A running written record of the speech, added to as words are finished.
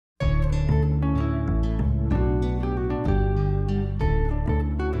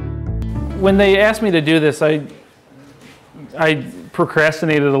when they asked me to do this, I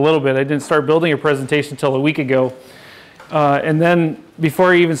procrastinated a little bit. I didn't start building a presentation until a week ago. And then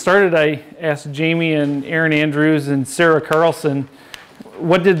before I even started, I asked Jamie and Aaron Andrews and Sarah Carlson,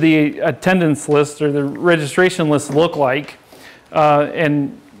 what did the attendance list or the registration list look like?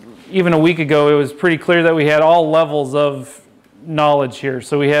 And even a week ago, it was pretty clear that we had all levels of knowledge here.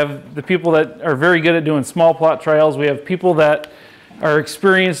 So we have the people that are very good at doing small plot trials. We have people that are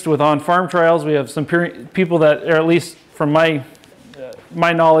experienced with on-farm trials. We have some people that, or at least from my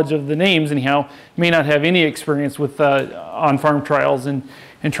knowledge of the names anyhow, may not have any experience with on-farm trials and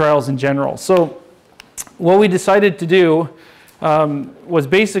trials in general. So what we decided to do was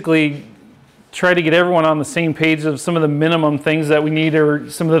basically try to get everyone on the same page of some of the minimum things that we need, or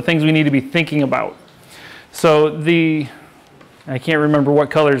some of the things we need to be thinking about. So I can't remember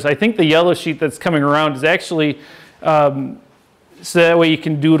what colors. I think the yellow sheet that's coming around is actually so that way you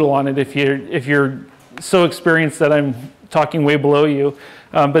can doodle on it if you're so experienced that I'm talking way below you.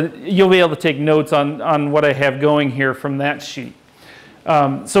 But you'll be able to take notes on what I have going here from that sheet.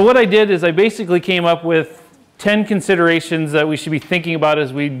 So what I did is I basically came up with 10 considerations that we should be thinking about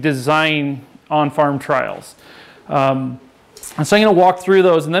as we design on-farm trials. So I'm going to walk through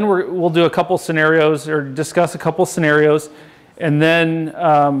those, and then we'll do a couple scenarios, or discuss a couple scenarios, and then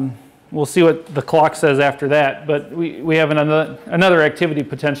we'll see what the clock says after that. But we have another activity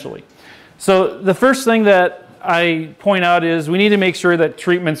potentially. So the first thing that I point out is we need to make sure that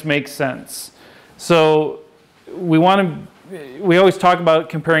treatments make sense. So we always talk about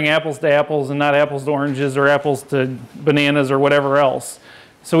comparing apples to apples and not apples to oranges or apples to bananas or whatever else.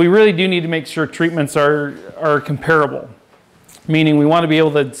 So we really do need to make sure treatments are comparable, meaning we want to be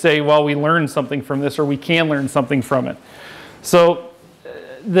able to say, well, we learned something from this, or we can learn something from it. So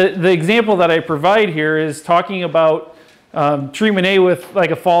the example that I provide here is talking about treatment A with like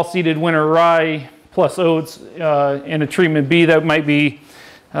a fall-seeded winter rye plus oats, and a treatment B that might be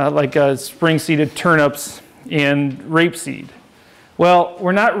like spring-seeded turnips and rapeseed. Well,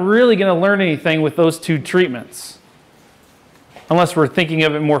 we're not really going to learn anything with those two treatments, unless we're thinking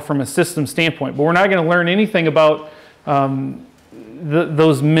of it more from a system standpoint. But we're not going to learn anything about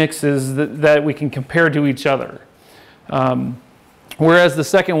those mixes that we can compare to each other. Whereas the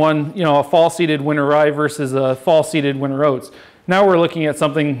second one, a fall-seeded winter rye versus a fall-seeded winter oats. Now we're looking at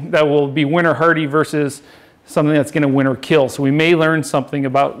something that will be winter hardy versus something that's going to winter kill. So we may learn something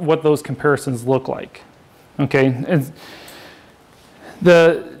about what those comparisons look like. Okay. And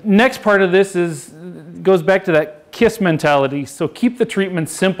the next part of this goes back to that KISS mentality. So keep the treatment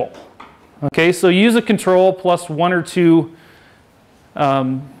simple. Okay. So use a control plus one or two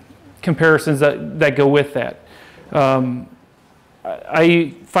comparisons that go with that.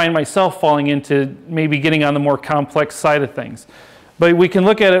 I find myself falling into maybe getting on the more complex side of things. But we can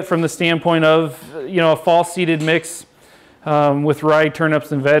look at it from the standpoint of, a fall-seeded mix with rye,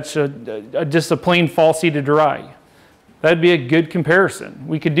 turnips, and veg, just a plain fall-seeded rye. That'd be a good comparison.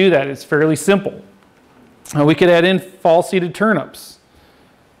 We could do that. It's fairly simple. We could add in fall-seeded turnips.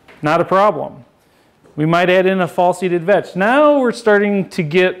 Not a problem. We might add in a fall-seeded veg. Now we're starting to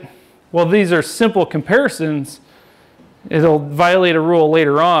get, well, these are simple comparisons. It'll violate a rule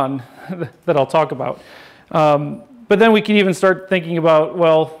later on that I'll talk about. But then we can even start thinking about,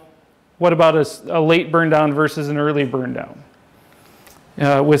 well, what about a late burn down versus an early burn down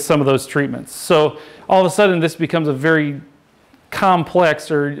with some of those treatments. So all of a sudden this becomes a very complex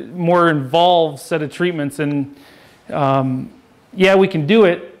or more involved set of treatments. And yeah, we can do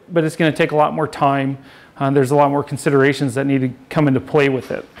it, but it's going to take a lot more time. There's a lot more considerations that need to come into play with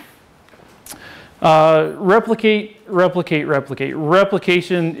it. Replicate, replicate, replicate.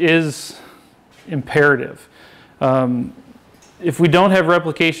 Replication is imperative. If we don't have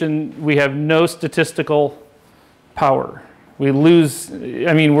replication, we have no statistical power. We lose,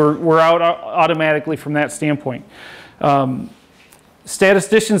 we're out automatically from that standpoint.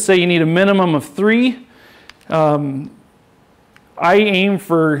 Statisticians say you need a minimum of 3. I aim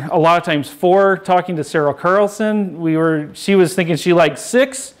for a lot of times 4. Talking to Sarah Carlson, she was thinking she liked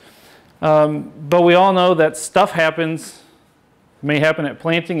 6. But we all know that stuff happens. It may happen at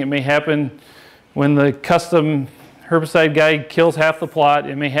planting. It may happen when the custom herbicide guy kills half the plot.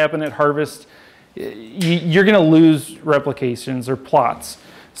 It may happen at harvest. You're going to lose replications or plots.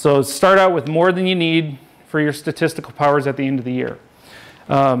 So start out with more than you need for your statistical powers at the end of the year.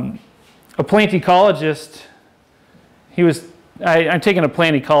 A plant ecologist, I'm taking a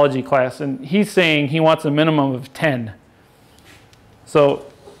plant ecology class, and he's saying he wants a minimum of 10. So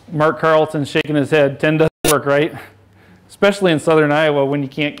Mark Carlton's shaking his head. 10 doesn't work, right? Especially in southern Iowa when you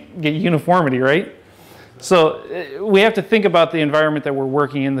can't get uniformity, right? So we have to think about the environment that we're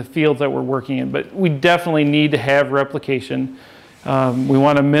working in, the fields that we're working in, but we definitely need to have replication. We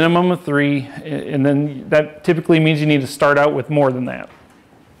want a minimum of 3, and then that typically means you need to start out with more than that.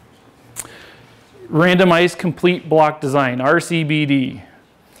 Randomized complete block design, RCBD.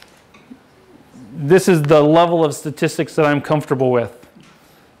 This is the level of statistics that I'm comfortable with.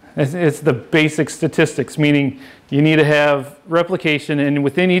 It's the basic statistics, meaning you need to have replication, and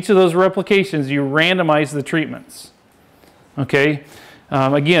within each of those replications, you randomize the treatments. Okay?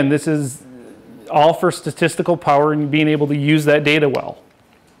 Again, this is all for statistical power and being able to use that data well.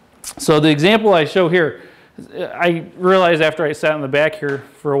 So the example I show here, I realized after I sat in the back here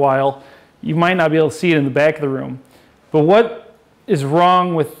for a while, you might not be able to see it in the back of the room. But what is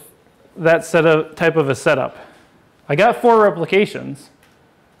wrong with that type of a setup? I got 4 replications.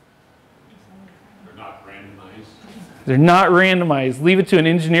 They're not randomized. Leave it to an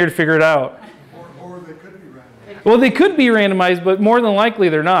engineer to figure it out. Or they could be randomized. Well, they could be randomized, but more than likely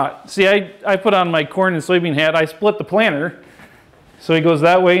they're not. See, I put on my corn and soybean hat. I split the planter. So he goes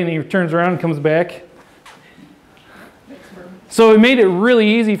that way and he turns around and comes back. So it made it really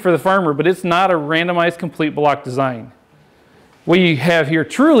easy for the farmer, but it's not a randomized complete block design. What you have here,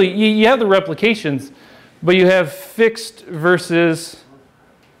 truly, you have the replications, but you have fixed versus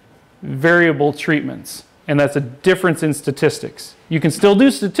variable treatments. And that's a difference in statistics. You can still do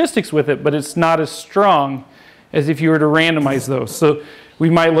statistics with it, but it's not as strong as if you were to randomize those. So we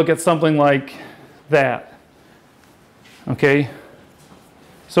might look at something like that. Okay?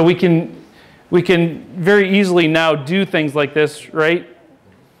 So we can very easily now do things like this, right?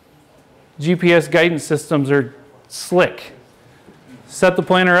 GPS guidance systems are slick. Set the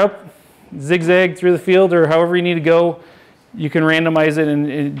planter up, zigzag through the field, or however you need to go. You can randomize it, and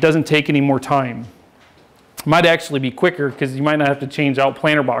it doesn't take any more time. Might actually be quicker because you might not have to change out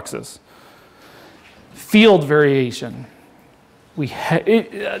planter boxes. Field variation.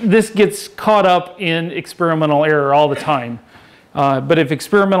 This gets caught up in experimental error all the time. But if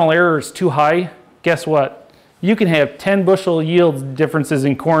experimental error is too high, guess what? You can have 10 bushel yield differences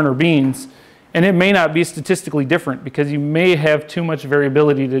in corn or beans, and it may not be statistically different because you may have too much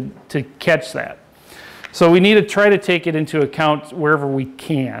variability to catch that. So we need to try to take it into account wherever we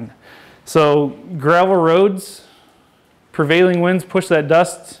can. So gravel roads, prevailing winds push that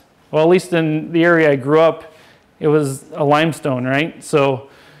dust. Well, at least in the area I grew up, it was a limestone, right? So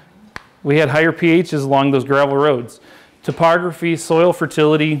we had higher pHs along those gravel roads. Topography, soil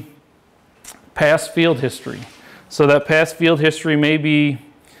fertility, past field history. So that past field history may be,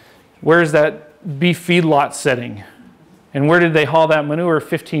 where's that beef feedlot setting? And where did they haul that manure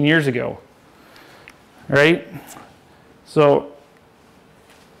 15 years ago? Right? So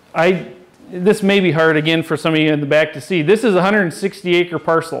this may be hard again for some of you in the back to see. This is a 160-acre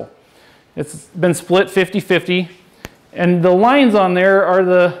parcel. It's been split 50-50, and the lines on there are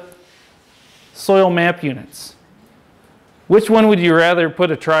the soil map units. Which one would you rather put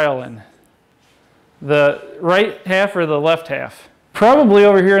a trial in? The right half or the left half? Probably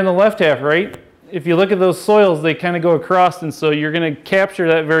over here in the left half, right? If you look at those soils, they kind of go across, and so you're going to capture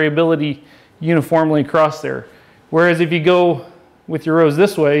that variability uniformly across there. Whereas if you go with your rows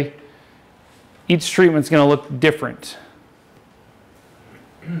this way, each treatment's going to look different.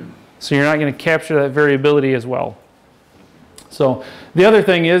 So you're not going to capture that variability as well. So the other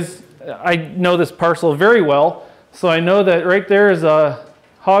thing is, I know this parcel very well, so I know that right there is a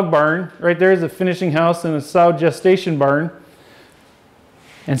hog barn, right there is a finishing house and a sow gestation barn.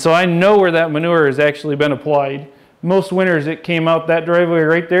 And so I know where that manure has actually been applied. Most winters it came out that driveway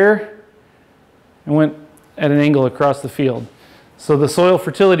right there and went at an angle across the field. So the soil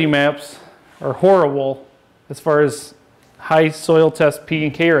fertility maps are horrible as far as high soil test P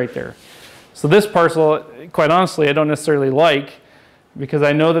and K right there. So this parcel, quite honestly, I don't necessarily like because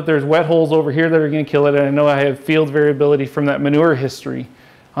I know that there's wet holes over here that are going to kill it, and I know I have field variability from that manure history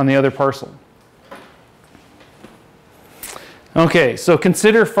on the other parcel. Okay, so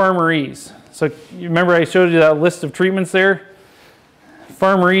consider farmerese. So you remember I showed you that list of treatments there?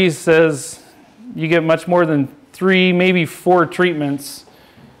 Farmerese says you get much more than 3, maybe 4 treatments,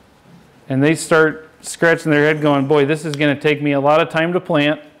 and they start scratching their head going, boy, this is going to take me a lot of time to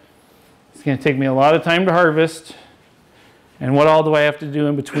plant. It's going to take me a lot of time to harvest. And what all do I have to do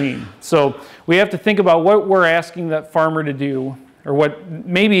in between? So we have to think about what we're asking that farmer to do, or what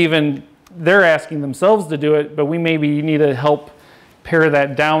maybe even they're asking themselves to do it, but we maybe need to help pare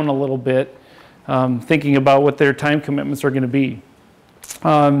that down a little bit, thinking about what their time commitments are going to be.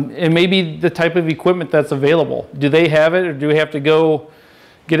 And maybe the type of equipment that's available. Do they have it, or do we have to go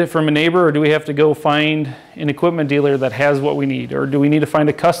get it from a neighbor, or do we have to go find an equipment dealer that has what we need, or do we need to find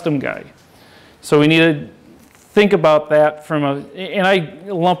a custom guy So we need to think about that from a, and I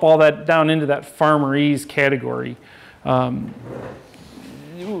lump all that down into that farmerese category,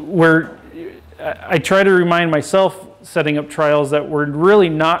 where I try to remind myself setting up trials that we're really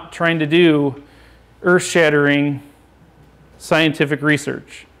not trying to do earth-shattering scientific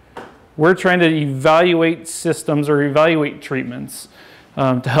research. We're trying to evaluate systems or evaluate treatments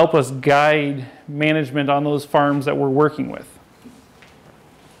to help us guide management on those farms that we're working with.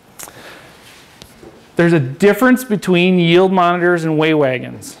 There's a difference between yield monitors and weigh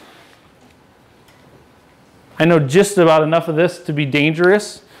wagons. I know just about enough of this to be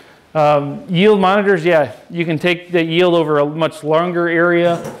dangerous. Yield monitors, yeah, you can take the yield over a much longer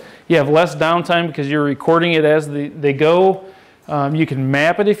area. You have less downtime because you're recording it as they go. You can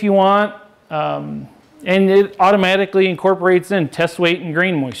map it if you want. And it automatically incorporates in test weight and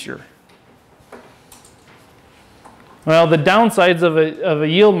grain moisture. Well, the downsides of a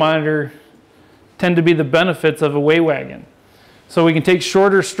yield monitor tend to be the benefits of a weigh wagon. So we can take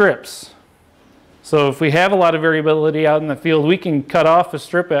shorter strips. So if we have a lot of variability out in the field, we can cut off a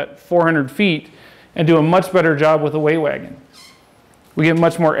strip at 400 feet and do a much better job with a weigh wagon. We get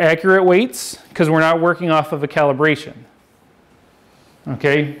much more accurate weights because we're not working off of a calibration.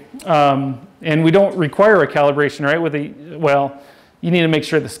 Okay, and we don't require a calibration, right? Well, you need to make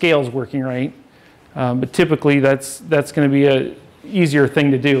sure the scale's working right, but typically that's going to be an easier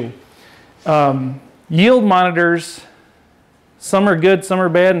thing to do. Yield monitors, some are good, some are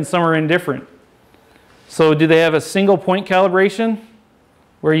bad, and some are indifferent. So do they have a single point calibration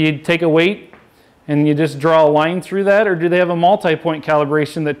where you take a weight and you just draw a line through that, or do they have a multi-point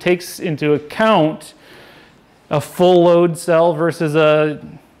calibration that takes into account a full load cell versus a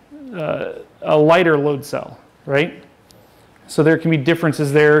lighter load cell, right? So there can be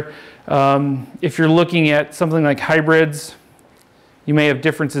differences there. If you're looking at something like hybrids, you may have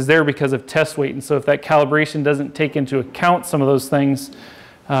differences there because of test weight. And so if that calibration doesn't take into account some of those things,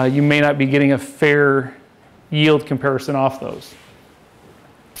 you may not be getting a fair yield comparison off those.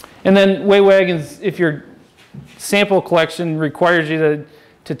 And then weigh wagons, if your sample collection requires you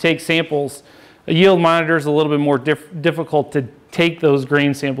to take samples, a yield monitor is a little bit more difficult to take those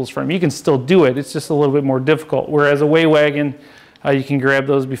grain samples from. You can still do it, it's just a little bit more difficult. Whereas a weigh wagon, you can grab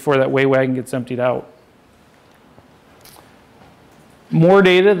those before that weigh wagon gets emptied out. More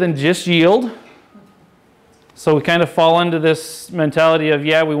data than just yield. So we kind of fall into this mentality of,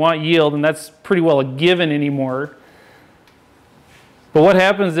 yeah, we want yield, and that's pretty well a given anymore. But what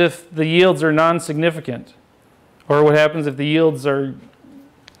happens if the yields are non-significant? Or what happens if the yields are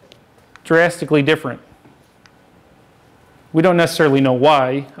drastically different? We don't necessarily know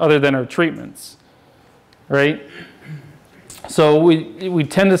why, other than our treatments, right? So we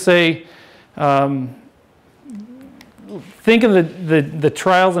tend to say, think of the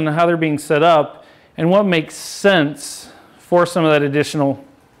trials and how they're being set up and what makes sense for some of that additional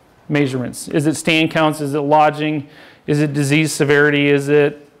measurements. Is it stand counts? Is it lodging? Is it disease severity? Is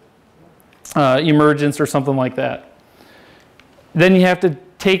it emergence or something like that? Then you have to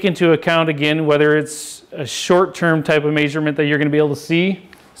take into account again whether it's a short-term type of measurement that you're going to be able to see.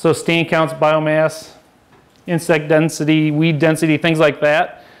 So stand counts, biomass, insect density, weed density, things like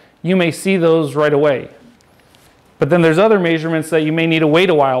that. You may see those right away. But then there's other measurements that you may need to wait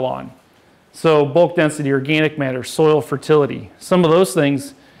a while on. So bulk density, organic matter, soil fertility, some of those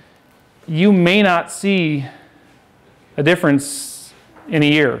things, you may not see a difference in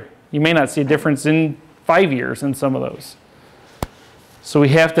a year. You may not see a difference in 5 years in some of those. So we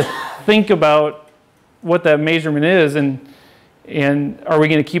have to think about what that measurement is and are we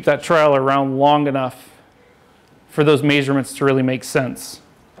going to keep that trial around long enough for those measurements to really make sense.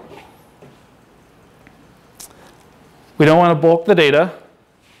 We don't want to bulk the data.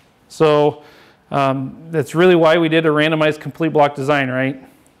 So that's really why we did a randomized complete block design, right?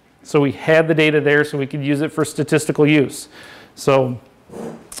 So we had the data there so we could use it for statistical use. So,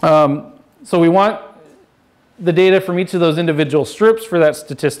 so we want the data from each of those individual strips for that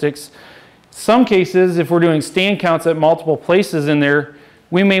statistics. Some cases, if we're doing stand counts at multiple places in there,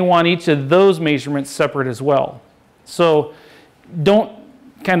 we may want each of those measurements separate as well. So don't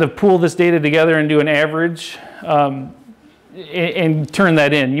kind of pool this data together and do an average and turn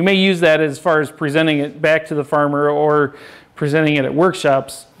that in. You may use that as far as presenting it back to the farmer or presenting it at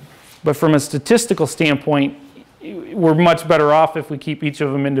workshops, but from a statistical standpoint, we're much better off if we keep each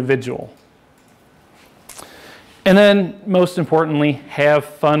of them individual. And then, most importantly, have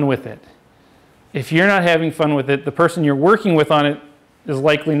fun with it. If you're not having fun with it, the person you're working with on it is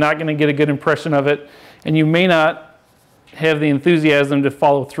likely not going to get a good impression of it, and you may not have the enthusiasm to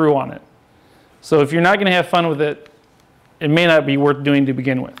follow through on it. So if you're not going to have fun with it, it may not be worth doing to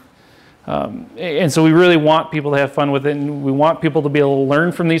begin with. And so we really want people to have fun with it, and we want people to be able to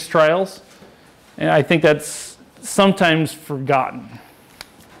learn from these trials. And I think that's sometimes forgotten.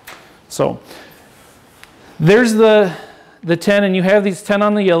 So there's the 10, and you have these 10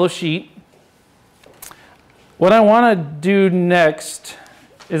 on the yellow sheet. What I want to do next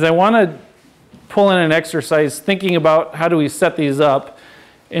is I want to pull in an exercise thinking about how do we set these up.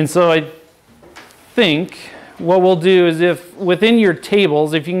 And so I think what we'll do is, if within your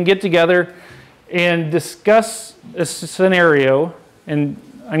tables, if you can get together and discuss a scenario, and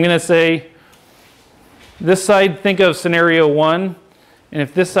I'm going to say this side think of scenario 1, and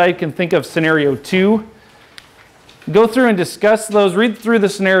if this side can think of scenario 2, go through and discuss those, read through the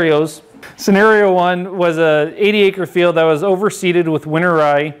scenarios. Scenario 1 was a 80-acre field that was overseeded with winter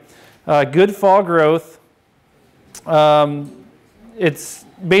rye, good fall growth. It's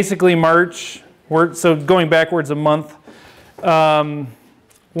basically March, so going backwards a month.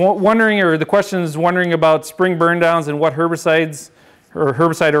 Wondering, or the question is wondering about spring burn downs and what herbicides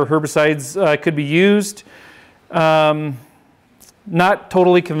could be used. Not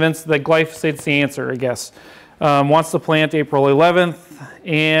totally convinced that glyphosate's the answer, I guess. Wants to plant April 11th,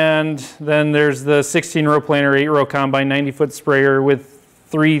 and then there's the 16-row planter, 8-row combine, 90-foot sprayer with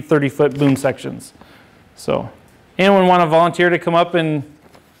 3 30-foot boom sections. So, anyone want to volunteer to come up and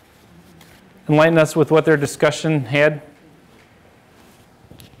enlighten us with what their discussion had?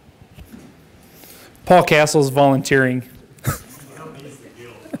 Paul Castle's volunteering.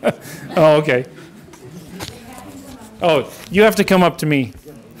 Oh, okay. Oh, you have to come up to me.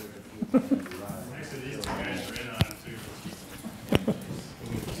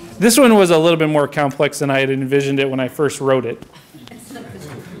 This one was a little bit more complex than I had envisioned it when I first wrote it.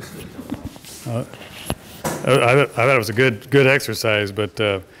 I thought it was a good exercise, but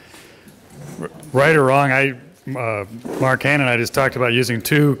right or wrong, Mark Hannon and I just talked about using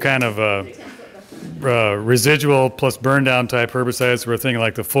 2 kind of residual plus burn down type herbicides. We're thinking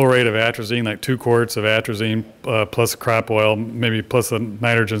like the full rate of atrazine, like 2 quarts of atrazine plus crop oil, maybe plus a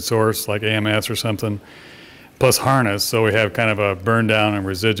nitrogen source like AMS or something, plus harness. So we have kind of a burn down and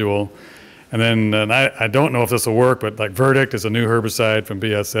residual. And then I don't know if this will work, but like Verdict is a new herbicide from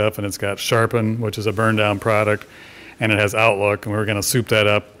BSF, and it's got Sharpen, which is a burn down product, and it has Outlook, and we're going to soup that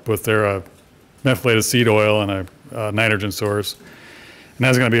up with their methylated seed oil and a nitrogen source. And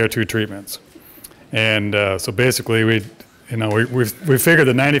that's going to be our 2 treatments. And so basically we figured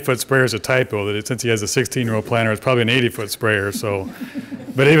the 90-foot sprayer is a typo, that since he has a 16-row planter, it's probably an 80-foot sprayer. So,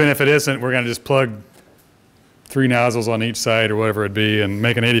 but even if it isn't, we're going to just plug 3 nozzles on each side or whatever it be and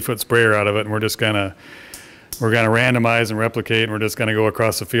make an 80-foot sprayer out of it, and we're going to randomize and replicate, and we're just going to go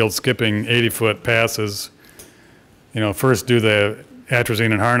across the field skipping 80-foot passes. First do the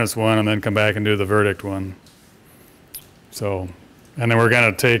atrazine and harness one, and then come back and do the Verdict one. So, and then we're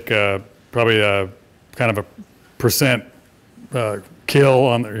going to take probably a kind of a percent kill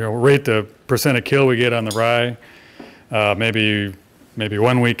on rate the percent of kill we get on the rye. Maybe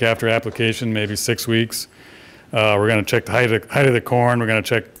 1 week after application, maybe 6 weeks. We're going to check the height of the corn. We're going to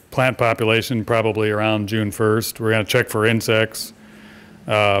check plant population probably around June 1st. We're going to check for insects.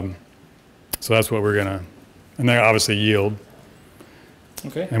 So that's what we're going to, and then obviously yield.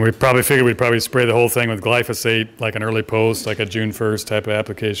 Okay. And we probably figured we'd probably spray the whole thing with glyphosate, like an early post, like a June 1st type of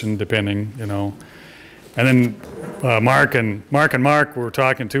application, depending, And then Mark were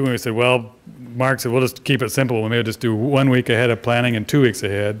talking too, and we said, well, Mark said, we'll just keep it simple. We may just do 1 week ahead of planting and 2 weeks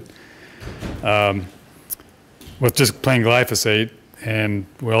ahead. With just plain glyphosate. And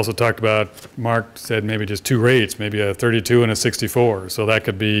we also talked about, Mark said maybe just 2 rates, maybe a 32 and a 64. So that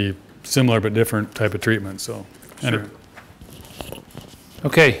could be similar but different type of treatment. So anyway.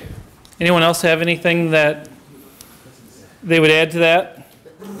 Okay. Anyone else have anything that they would add to that?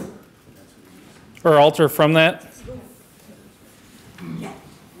 Or alter from that? Yeah,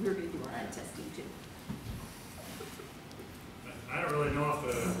 we're going to do all that testing too. I don't really know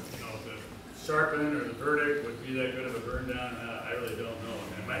if the Sharpen or the Verdict would be that good of a burn down. I really don't know. I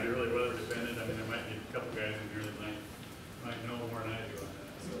mean, it might be really weather dependent. I mean, there might be a couple guys in here that might know more than I do on that.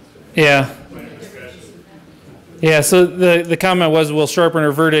 So Yeah. quite a discussion. Yeah, so the comment was, will Sharpen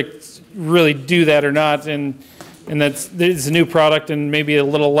or Verdict really do that or not? And it's a new product, and maybe a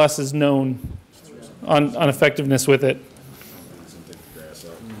little less is known on effectiveness with it.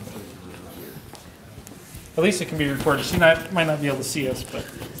 At least it can be recorded. She might not be able to see us, but.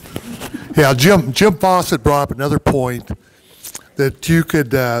 Yeah, Jim Fawcett brought up another point that you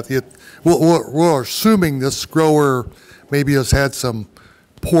could, we're assuming this grower maybe has had some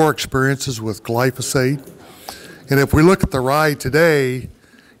poor experiences with glyphosate. And if we look at the rye today,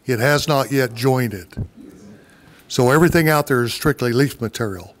 it has not yet joined it. So everything out there is strictly leaf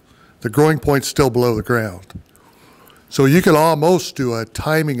material. The growing point's still below the ground. So you could almost do a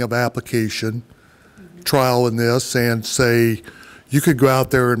timing of application trial in this and say you could go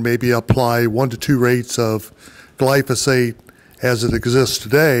out there and maybe apply 1 to 2 rates of glyphosate as it exists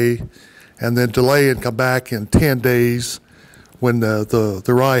today, and then delay and come back in 10 days when the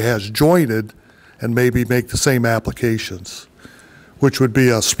rye has jointed and maybe make the same applications, which would be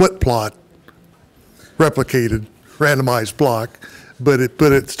a split plot, replicated, randomized block, but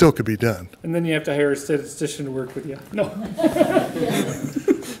it still could be done. And then you have to hire a statistician to work with you. No.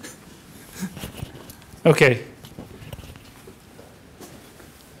 Okay.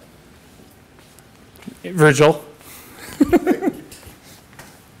 Virgil?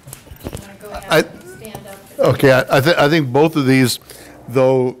 I think both of these,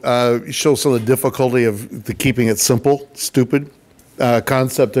 though, show some of the difficulty of the keeping it simple, stupid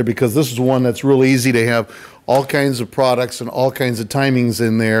concept there, because this is one that's really easy to have all kinds of products and all kinds of timings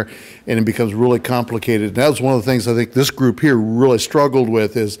in there, and it becomes really complicated. And that was one of the things I think this group here really struggled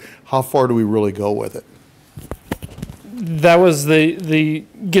with, is how far do we really go with it? That was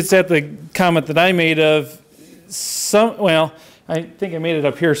gets at the comment that I made of well, I think I made it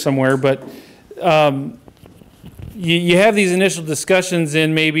up here somewhere, but you have these initial discussions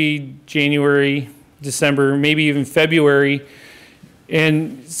in maybe January, December, maybe even February,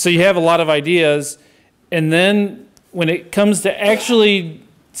 and so you have a lot of ideas, and then when it comes to actually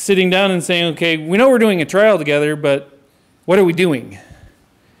sitting down and saying, okay, we know we're doing a trial together, but what are we doing?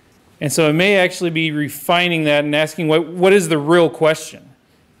 And so it may actually be refining that and asking what is the real question?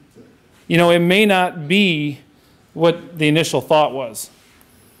 You know, it may not be what the initial thought was.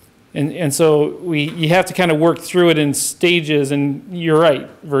 And so you have to kind of work through it in stages, and you're right,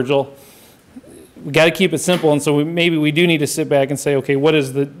 Virgil. We got to keep it simple, and so maybe we do need to sit back and say, okay, what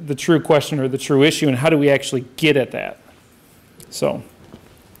is the true question or the true issue, and how do we actually get at that? So,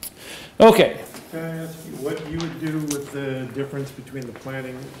 okay. Can I ask you what you would do with the difference between the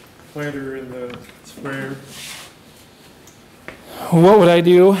planter and the sprayer? What would I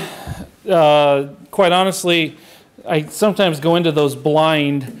do? Quite honestly, I sometimes go into those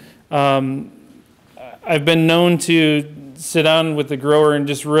blind. I've been known to sit down with the grower and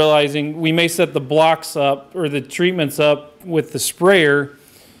just realizing we may set the blocks up or the treatments up with the sprayer,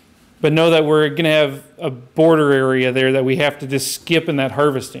 but know that we're going to have a border area there that we have to just skip in that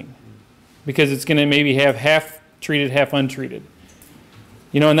harvesting because it's going to maybe have half treated, half untreated.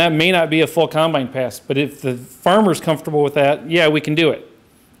 You know, and that may not be a full combine pass, but if the farmer's comfortable with that, yeah, we can do it.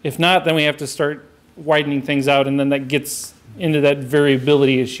 If not, then we have to start widening things out, and then that gets into that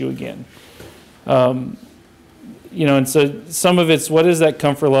variability issue again. You know, and so some of it's what is that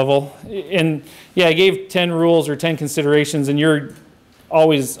comfort level? And yeah, I gave 10 rules or 10 considerations, and you're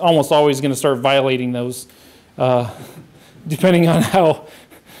almost always going to start violating those, depending on how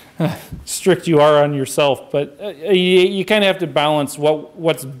strict you are on yourself. But you kind of have to balance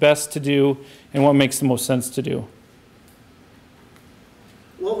what's best to do and what makes the most sense to do.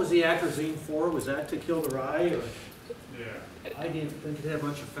 What was the atrazine for? Was that to kill the rye? Or? Yeah. I didn't think it had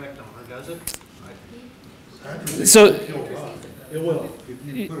much effect on it, does it? So, It will. If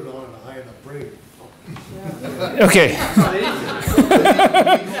you put it on a high enough rate. okay.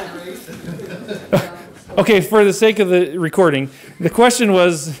 Okay, for the sake of the recording, the question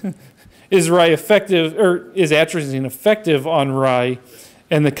was, is rye effective, or is atrazine effective on rye?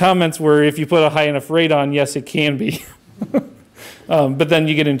 And the comments were, if you put a high enough rate on, yes, it can be. But then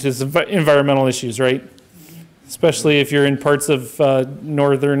you get into some environmental issues, right? Especially if you're in parts of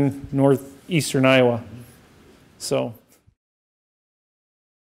northeastern Iowa. So,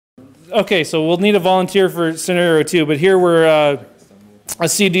 okay, so we'll need a volunteer for scenario 2, but here we're a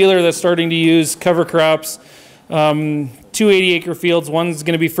seed dealer that's starting to use cover crops. 2 80-acre fields. One's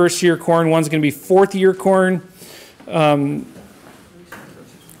going to be first-year corn. One's going to be fourth-year corn.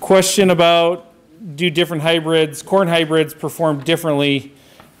 Question about, do different hybrids, corn hybrids perform differently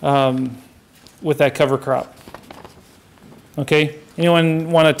with that cover crop? Okay,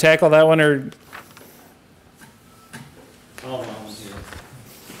 anyone want to tackle that one, or? I'll volunteer.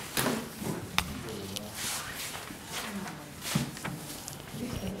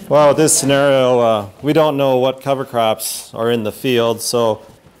 Well, with this scenario, we don't know what cover crops are in the field, so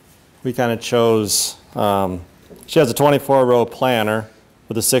we kind of chose, she has a 24-row planter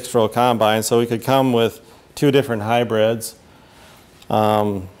with a 6-row combine, so we could come with 2 different hybrids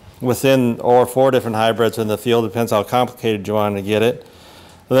or 4 different hybrids in the field, depends how complicated you want to get it.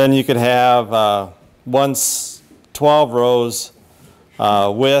 And then you could have 12 rows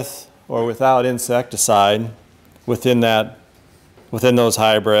with or without insecticide within those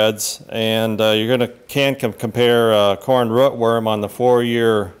hybrids, and you're going to compare corn rootworm on the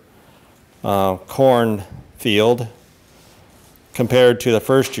 4-year corn field compared to the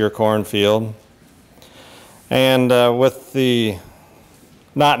first year corn field. And with the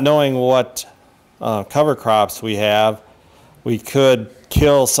not knowing what cover crops we have, we could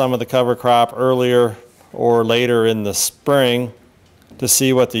kill some of the cover crop earlier or later in the spring to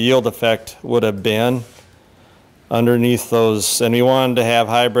see what the yield effect would have been underneath those. And we wanted to have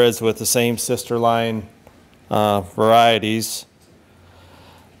hybrids with the same sister line varieties.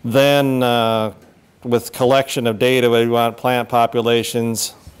 Then with collection of data, we want plant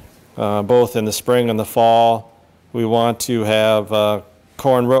populations both in the spring and the fall. We want to have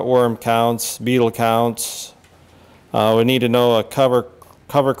corn rootworm counts, beetle counts. We need to know a cover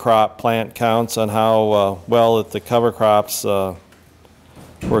crop plant counts on how well the cover crops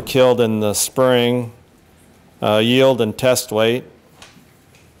were killed in the spring, yield and test weight.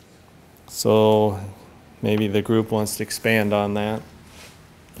 So maybe the group wants to expand on that.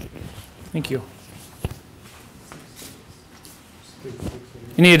 Thank you.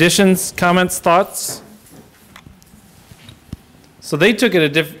 Any additions, comments, thoughts? So they took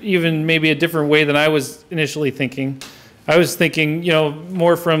it even maybe a different way than I was initially thinking. I was thinking, you know,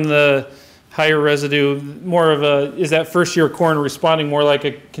 more from the higher residue, more of a, is that first year corn responding more like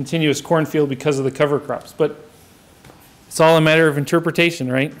a continuous cornfield because of the cover crops? But it's all a matter of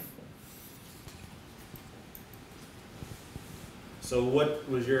interpretation, right? So what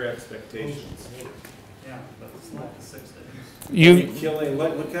was your expectations? Yeah, but it's not the 6 days. Killing,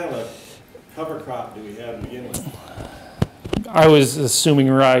 what kind of cover crop do we have to begin with? I was assuming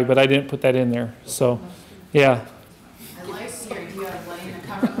rye, but I didn't put that in there. So, yeah. I like your idea of letting the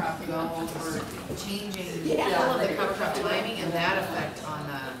cover crop go or changing the fill of the cover crop timing and that effect on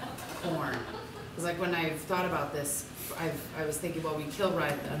the corn. Because like when I've thought about this, I was thinking, well, we kill rye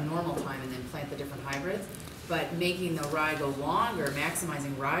at a normal time and then plant the different hybrids. But making the rye go longer,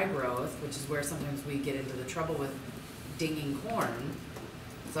 maximizing rye growth, which is where sometimes we get into the trouble with dinging corn.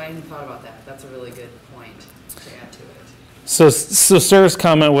 So I hadn't thought about that. That's a really good point to add to it. So Sarah's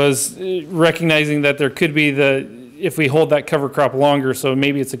comment was recognizing that there could be if we hold that cover crop longer, so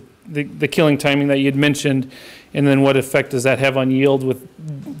maybe it's the killing timing that you'd mentioned, and then what effect does that have on yield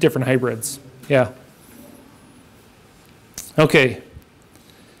with different hybrids? Yeah. Okay.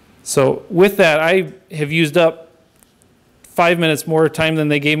 So with that, I have used up 5 minutes more time than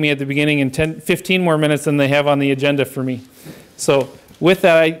they gave me at the beginning and 15 more minutes than they have on the agenda for me. So with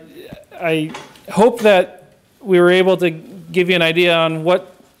that, I hope that we were able to give you an idea on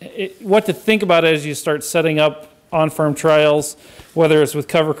what to think about as you start setting up on-farm trials, whether it's with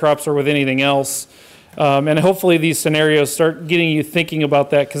cover crops or with anything else. And hopefully these scenarios start getting you thinking about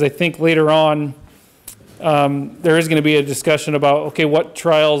that, because I think later on there is going to be a discussion about, okay, what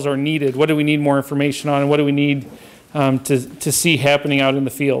trials are needed? What do we need more information on? And what do we need to see happening out in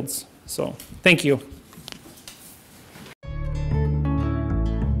the fields? So thank you.